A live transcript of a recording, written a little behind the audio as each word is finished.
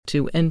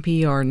to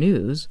NPR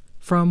News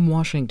from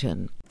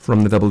Washington.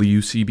 From the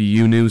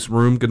WCBU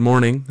Newsroom, good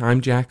morning.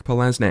 I'm Jack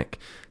Palesnik.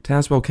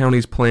 Tazewell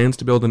County's plans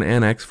to build an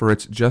annex for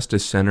its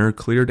Justice Center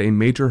cleared a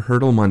major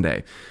hurdle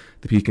Monday.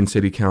 The Pekin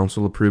City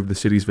Council approved the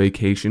city's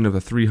vacation of the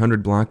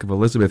 300 block of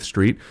Elizabeth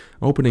Street,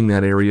 opening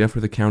that area for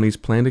the county's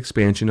planned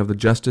expansion of the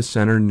Justice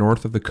Center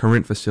north of the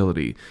current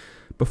facility.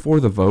 Before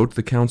the vote,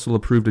 the council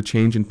approved a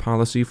change in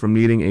policy from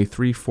needing a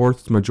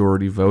 3/4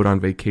 majority vote on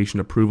vacation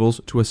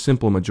approvals to a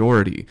simple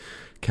majority.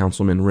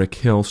 Councilman Rick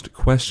Hilst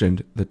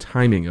questioned the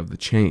timing of the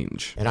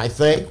change. And I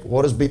think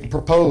what is being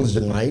proposed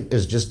tonight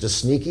is just a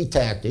sneaky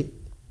tactic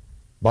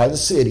by the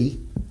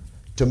city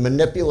to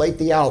manipulate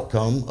the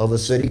outcome of a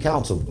city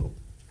council vote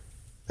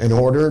in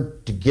order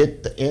to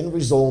get the end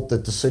result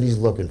that the city's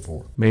looking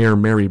for. Mayor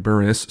Mary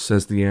Burris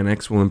says the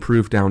annex will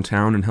improve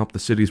downtown and help the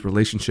city's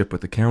relationship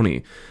with the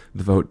county.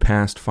 The vote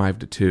passed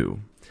 5-2.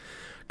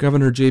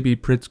 Governor J.B.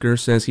 Pritzker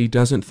says he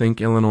doesn't think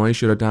Illinois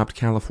should adopt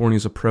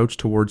California's approach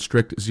toward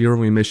strict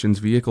zero-emissions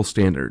vehicle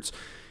standards.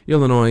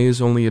 Illinois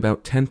is only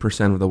about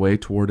 10% of the way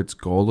toward its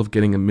goal of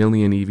getting 1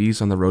 million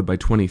EVs on the road by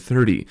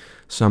 2030.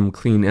 Some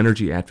clean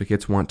energy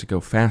advocates want to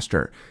go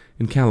faster.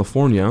 In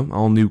California,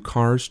 all new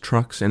cars,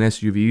 trucks, and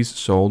SUVs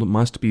sold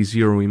must be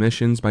zero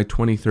emissions by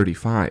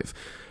 2035.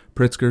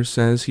 Pritzker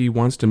says he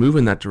wants to move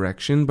in that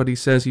direction, but he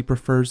says he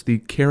prefers the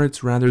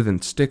carrots rather than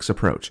sticks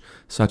approach,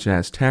 such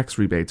as tax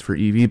rebates for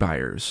EV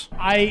buyers.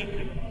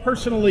 I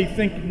personally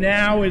think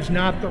now is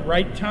not the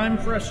right time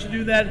for us to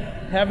do that.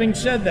 Having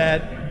said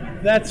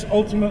that, that's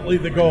ultimately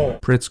the goal.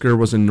 Pritzker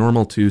was in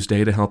Normal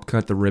Tuesday to help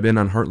cut the ribbon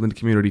on Heartland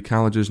Community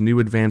College's new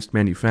Advanced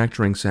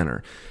Manufacturing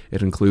Center.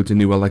 It includes a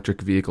new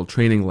electric vehicle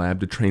training lab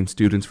to train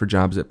students for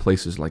jobs at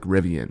places like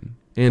Rivian.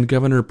 And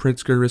Governor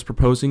Pritzker is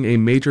proposing a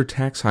major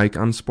tax hike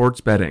on sports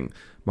betting.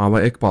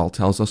 Mawa Iqbal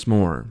tells us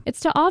more.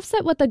 It's to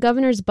offset what the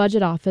governor's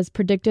budget office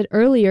predicted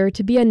earlier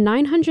to be a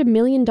 $900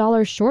 million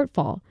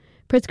shortfall.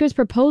 Pritzker's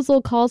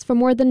proposal calls for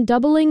more than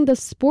doubling the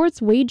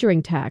sports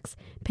wagering tax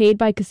paid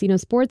by casino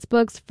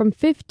sportsbooks from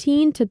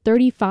 15% to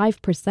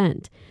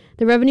 35%.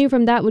 The revenue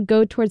from that would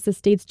go towards the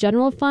state's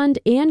general fund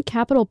and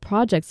capital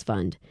projects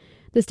fund.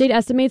 The state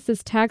estimates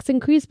this tax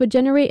increase would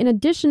generate an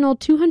additional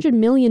 $200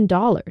 million.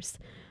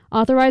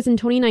 Authorized in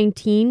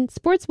 2019,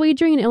 sports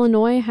wagering in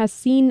Illinois has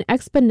seen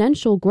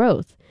exponential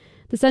growth.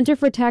 The Center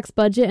for Tax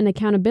Budget and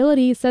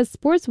Accountability says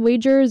sports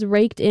wagers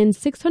raked in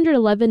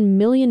 $611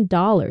 million in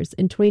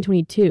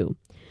 2022.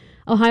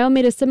 Ohio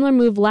made a similar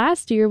move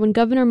last year when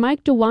Governor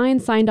Mike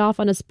DeWine signed off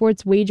on a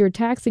sports wager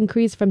tax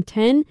increase from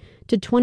 10 to 20